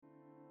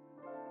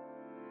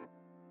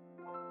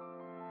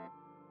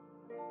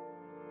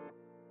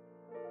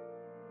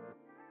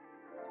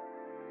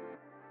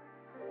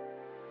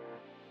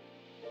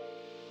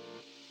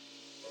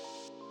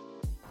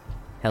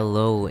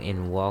Hello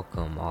and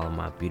welcome, all of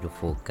my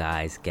beautiful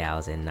guys,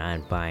 gals, and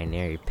non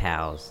binary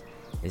pals.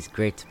 It's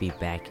great to be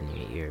back in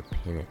your ear,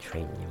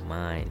 penetrating your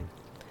mind.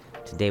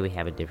 Today, we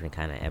have a different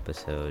kind of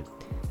episode.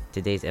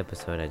 Today's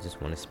episode, I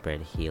just want to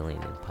spread healing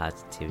and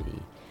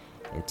positivity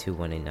into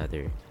one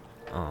another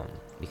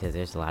because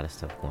there's a lot of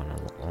stuff going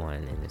on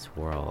in this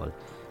world,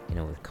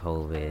 with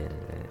COVID and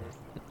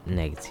the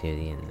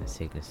negativity and the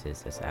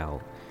sicknesses that's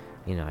out.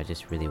 I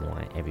just really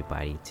want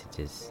everybody to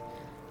just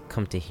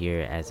come to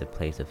here as a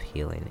place of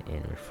healing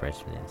and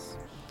refreshments.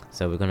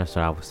 So we're going to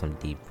start off with some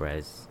deep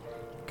breaths,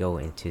 go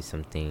into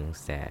some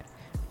things that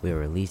we're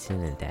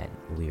releasing and that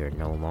we are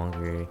no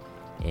longer,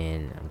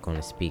 and I'm going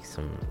to speak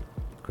some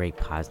great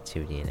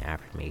positivity and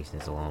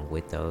affirmations along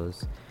with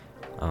those.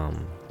 I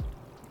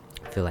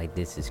feel like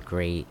this is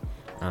great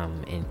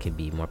and can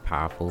be more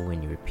powerful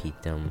when you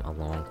repeat them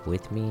along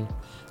with me,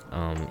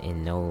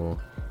 and know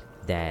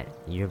that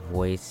your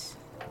voice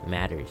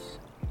matters.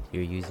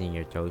 You're using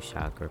your throat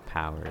chakra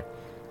power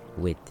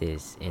with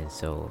this, and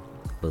so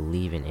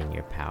believing in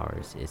your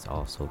powers is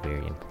also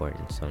very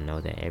important. So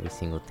know that every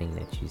single thing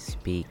that you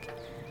speak,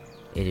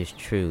 it is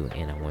true,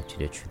 and I want you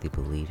to truly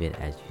believe it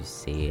as you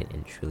say it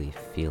and truly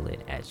feel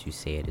it as you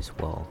say it as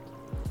well.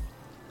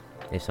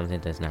 If something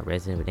does not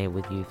resonate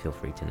with you, feel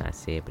free to not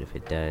say it, but if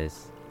it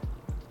does,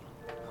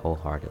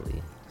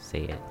 wholeheartedly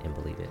say it and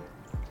believe it.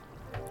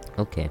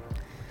 Okay,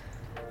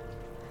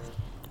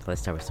 so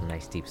let's start with some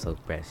nice deep slow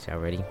breaths. Y'all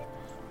ready?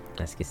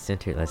 Let's get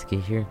centered. Let's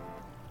get here.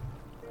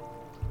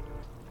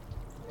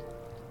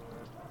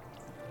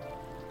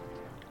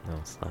 No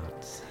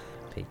slots.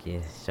 Pick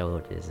your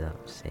shoulders up.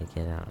 Shake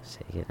it out.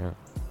 Shake it up.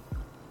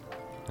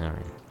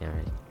 Alright. You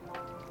ready?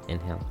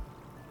 Inhale.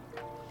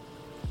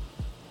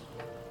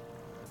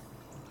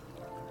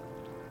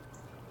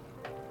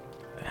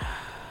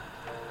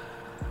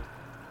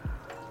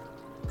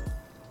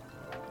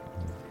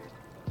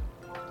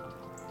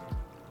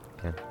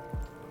 Okay.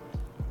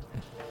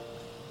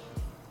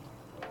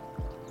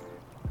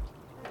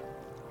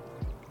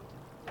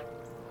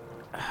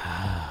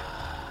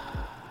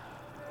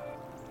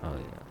 Oh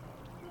yeah.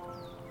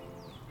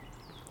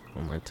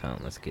 One more time,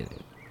 let's get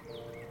it.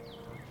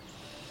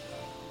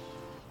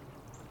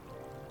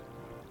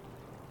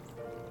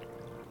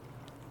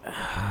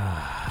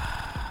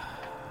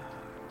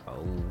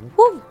 Oh,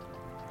 woo!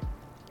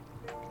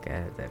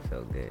 God, that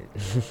felt good.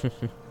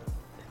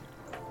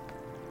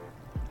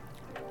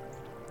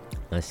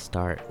 Let's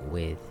start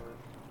with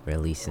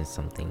releasing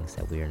some things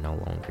that we are no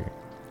longer.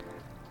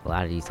 A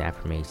lot of these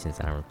affirmations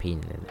that I'm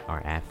repeating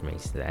are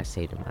affirmations that I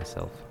say to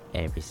myself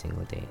every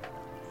single day.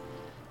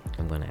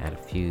 I'm going to add a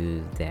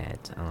few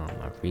that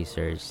I've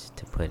researched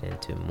to put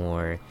into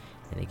more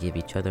and to give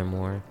each other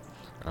more.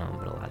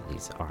 But a lot of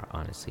these are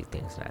honestly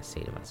things that I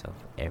say to myself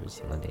every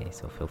single day.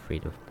 So feel free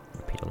to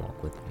repeat along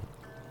with me.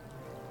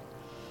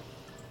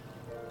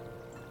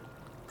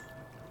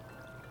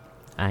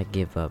 I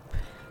give up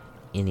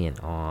any and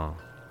all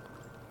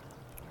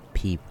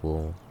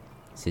people,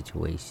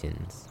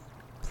 situations,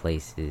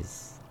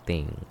 places,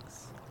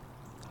 things,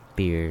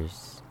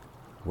 fears,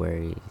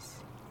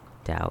 worries,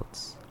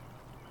 doubts,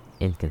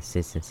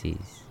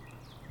 inconsistencies,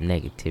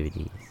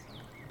 negativities,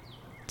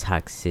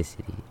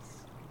 toxicities,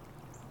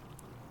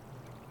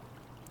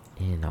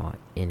 all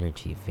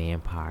energy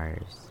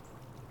vampires,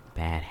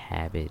 bad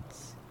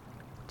habits,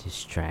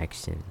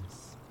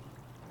 distractions,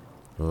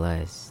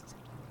 lust,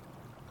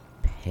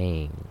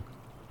 pain,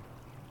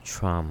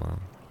 trauma,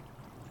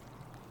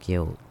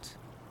 guilt,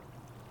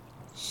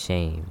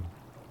 shame,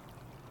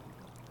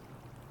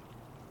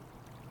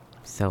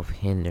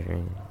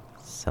 self-hindering,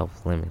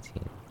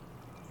 self-limiting,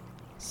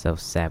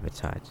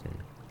 self-sabotaging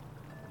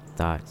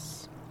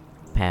thoughts,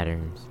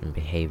 patterns, and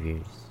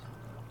behaviors.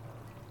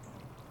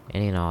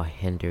 Any and all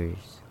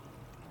hinders,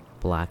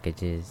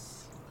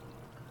 blockages,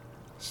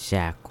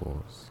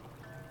 shackles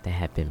that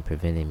have been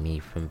preventing me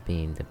from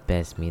being the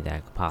best me that I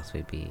could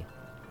possibly be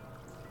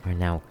are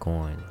now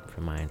gone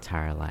for my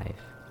entire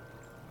life.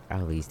 I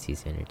release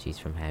these energies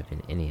from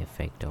having any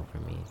effect over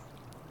me.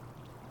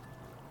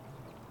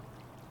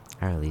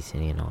 I release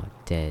any and all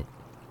debt,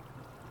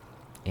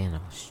 and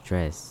all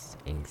stress,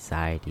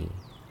 anxiety,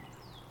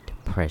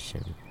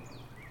 depression.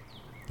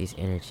 These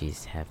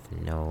energies have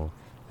no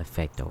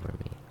effect over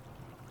me.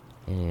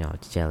 Any and all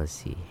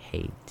jealousy,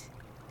 hate,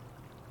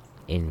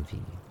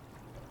 envy,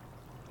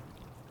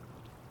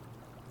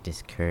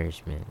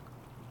 discouragement,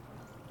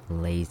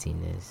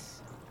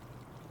 laziness,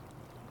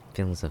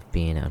 feelings of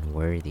being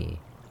unworthy,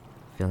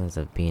 feelings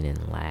of being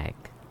in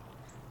lack.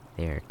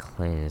 They are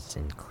cleansed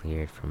and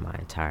cleared from my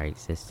entire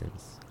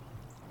existence.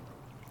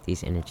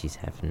 These energies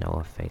have no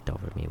effect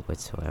over me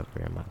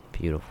whatsoever in my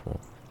beautiful,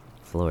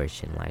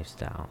 flourishing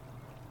lifestyle.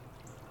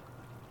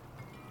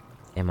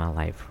 In my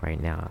life right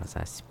now as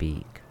I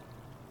speak,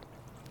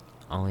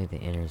 only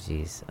the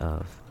energies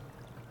of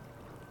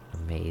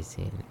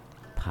amazing,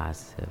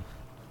 positive,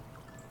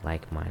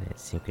 like-minded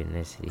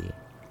synchronicity,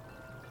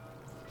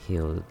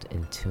 healed,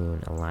 in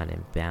tune, aligned,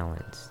 and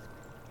balanced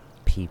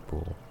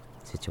people,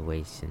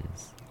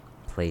 situations,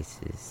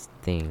 places,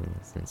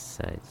 things, and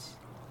such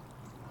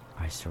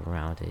are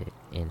surrounded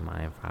in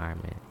my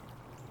environment.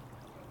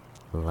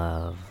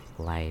 Love,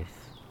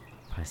 life,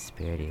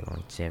 prosperity,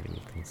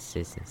 longevity,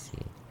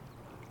 consistency.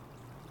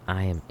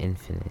 I am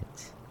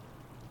infinite.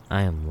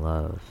 I am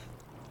love.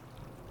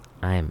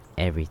 I am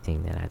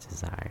everything that I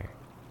desire.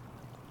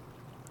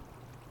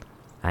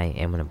 I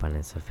am an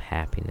abundance of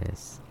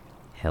happiness,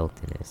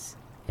 healthiness,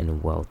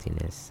 and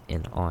wealthiness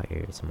in all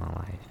areas of my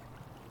life.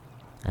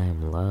 I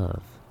am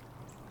love.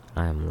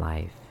 I am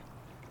life.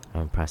 I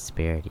am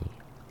prosperity.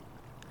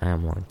 I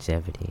am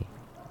longevity.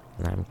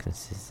 And I am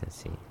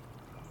consistency.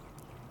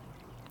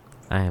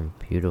 I am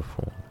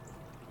beautiful.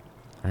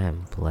 I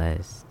am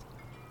blessed.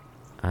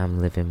 I am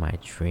living my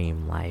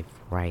dream life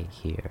right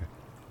here,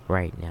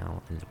 right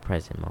now, in the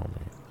present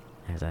moment,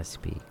 as I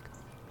speak.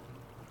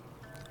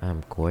 I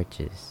am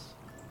gorgeous.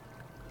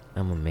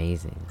 I'm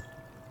amazing.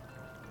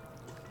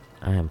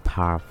 I am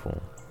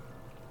powerful.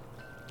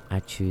 I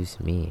choose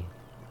me.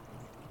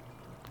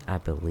 I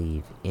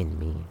believe in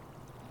me.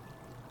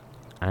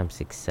 I'm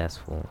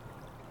successful.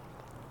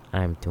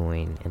 I'm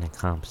doing and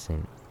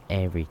accomplishing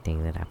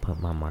everything that I put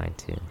my mind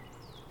to.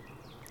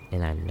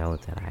 And I know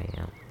that I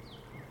am.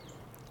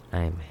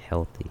 I am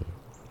healthy.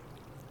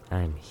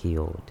 I am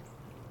healed.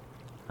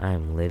 I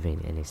am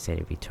living in a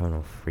state of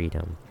eternal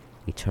freedom,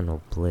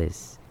 eternal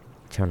bliss,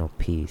 eternal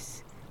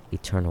peace,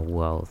 eternal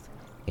wealth,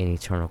 and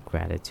eternal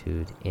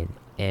gratitude in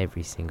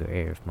every single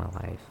area of my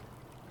life.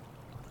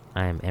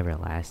 I am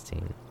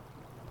everlasting.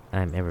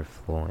 I am ever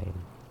flowing,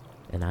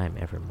 and I am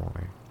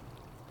evermore.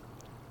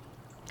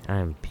 I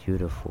am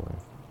beautiful.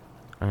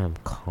 I am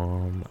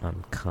calm.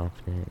 I'm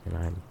confident, and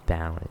I'm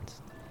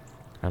balanced.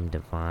 I'm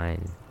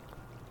divine.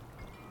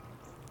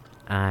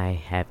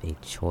 I have a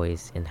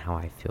choice in how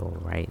I feel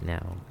right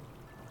now.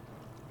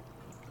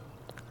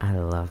 I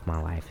love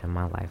my life, and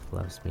my life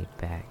loves me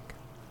back.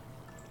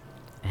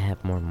 I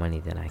have more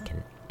money than I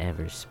can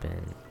ever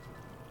spend.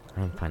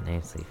 I'm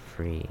financially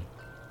free.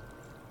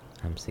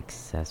 I'm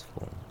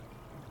successful.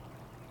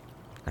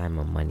 I'm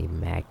a money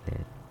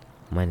magnet.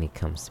 Money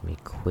comes to me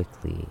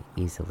quickly,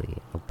 easily,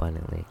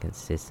 abundantly,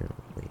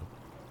 consistently.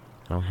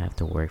 I don't have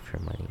to work for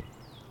money.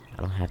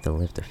 I don't have to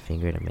lift a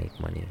finger to make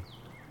money.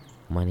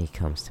 Money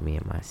comes to me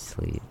in my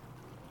sleep.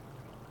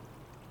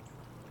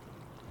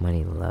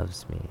 Money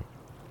loves me.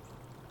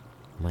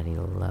 Money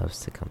loves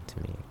to come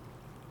to me.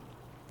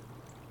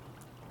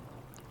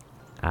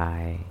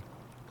 I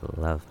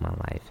love my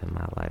life, and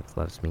my life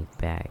loves me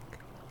back.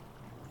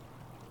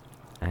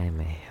 I am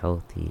a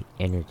healthy,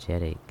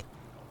 energetic,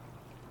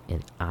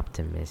 and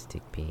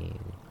optimistic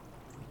being.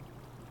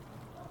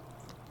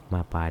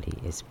 My body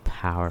is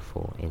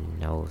powerful and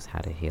knows how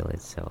to heal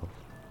itself.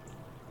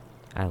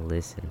 I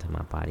listen to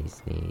my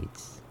body's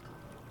needs.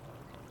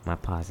 My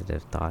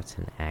positive thoughts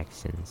and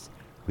actions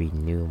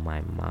renew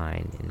my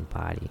mind and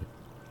body.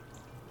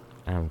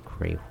 I am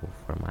grateful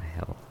for my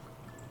health.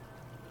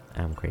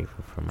 I'm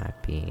grateful for my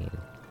being.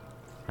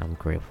 I'm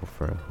grateful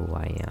for who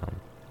I am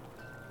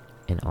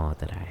and all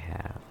that I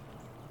have.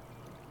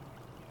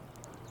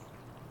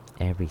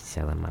 Every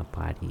cell in my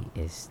body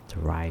is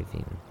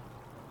thriving.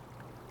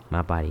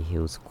 My body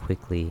heals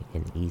quickly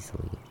and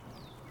easily.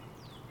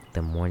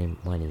 The more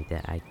money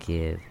that I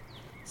give,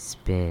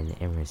 spend,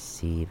 and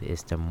receive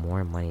is the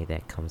more money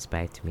that comes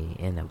back to me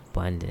in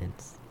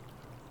abundance.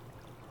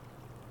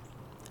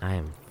 I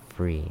am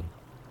free.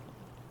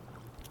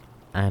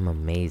 I am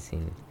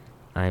amazing.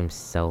 I am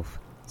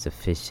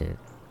self-sufficient.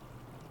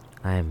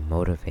 I am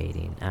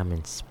motivating. I'm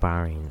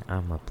inspiring.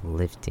 I'm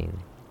uplifting.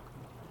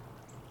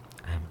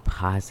 I'm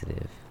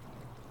positive.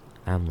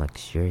 I'm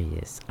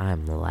luxurious.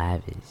 I'm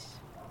lavish.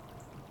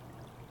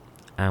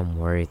 I'm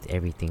worth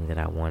everything that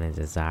I want and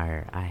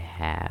desire. I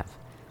have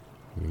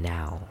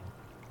now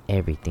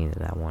everything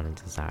that I want and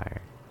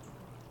desire.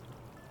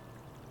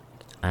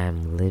 I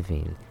am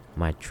living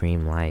my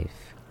dream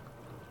life.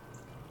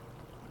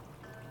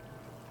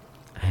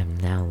 I am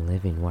now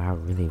living where I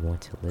really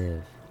want to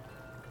live.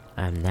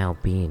 I am now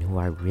being who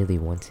I really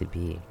want to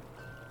be.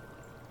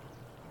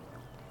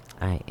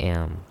 I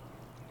am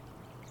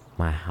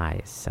my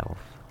highest self.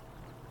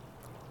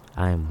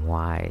 I am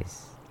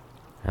wise.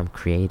 I'm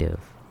creative.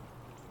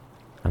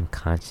 I'm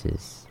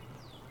conscious.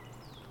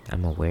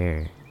 I'm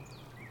aware.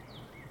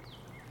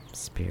 I'm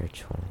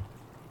spiritual.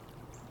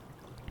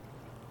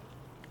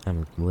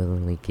 I'm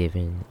willingly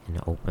giving and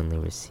openly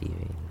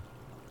receiving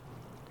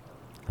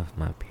of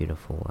my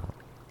beautiful wealth.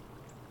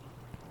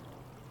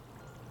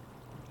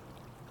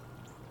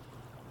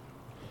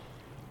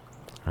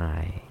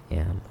 I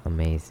am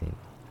amazing.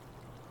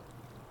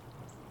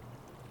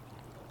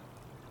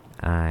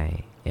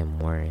 I am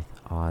worth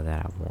all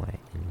that I want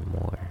and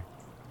more.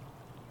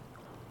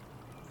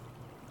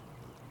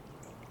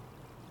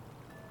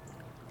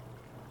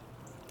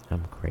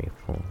 I'm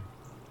grateful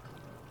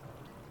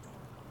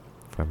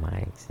for my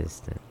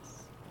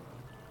existence.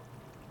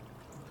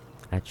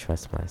 I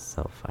trust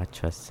myself. I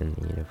trust in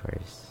the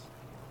universe.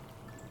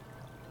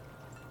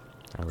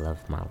 I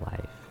love my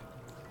life,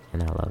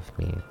 and I love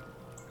me.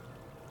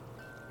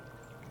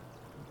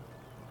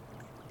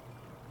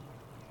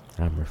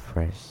 I'm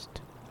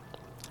refreshed.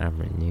 I'm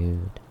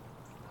renewed.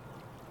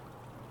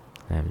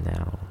 I am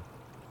now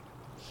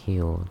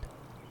healed,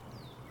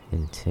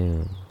 in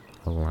tune,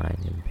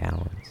 aligned, and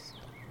balanced,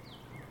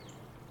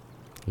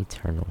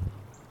 eternally.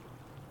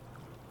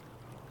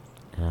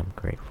 And I'm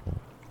grateful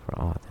for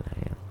all that I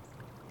am.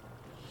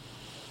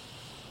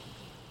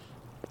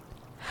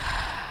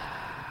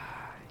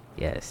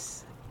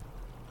 Yes.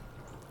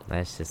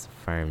 Let's just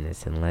affirm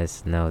this and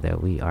let's know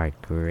that we are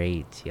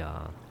great,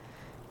 y'all.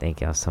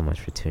 Thank y'all so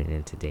much for tuning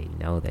in today.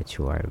 Know that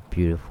you are a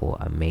beautiful,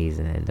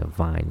 amazing, and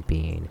divine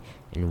being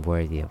and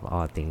worthy of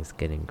all things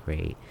good and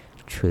great.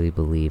 Truly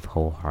believe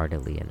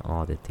wholeheartedly in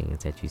all the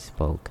things that you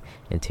spoke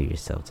into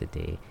yourself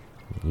today.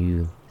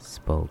 You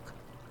spoke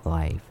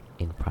life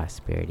and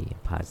prosperity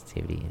and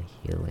positivity and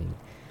healing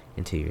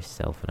into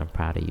yourself, and I'm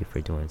proud of you for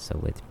doing so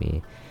with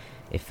me.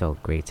 It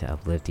felt great to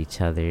uplift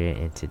each other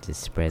and to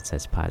just spread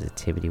such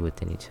positivity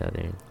within each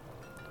other.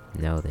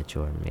 Know that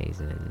you're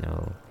amazing and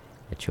know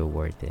that you're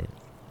worth it.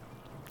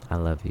 I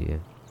love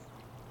you.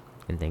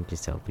 And thank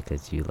yourself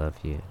because you love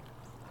you.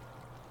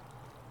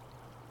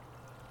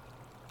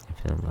 I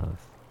feel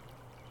love.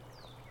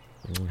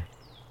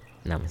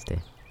 Namaste.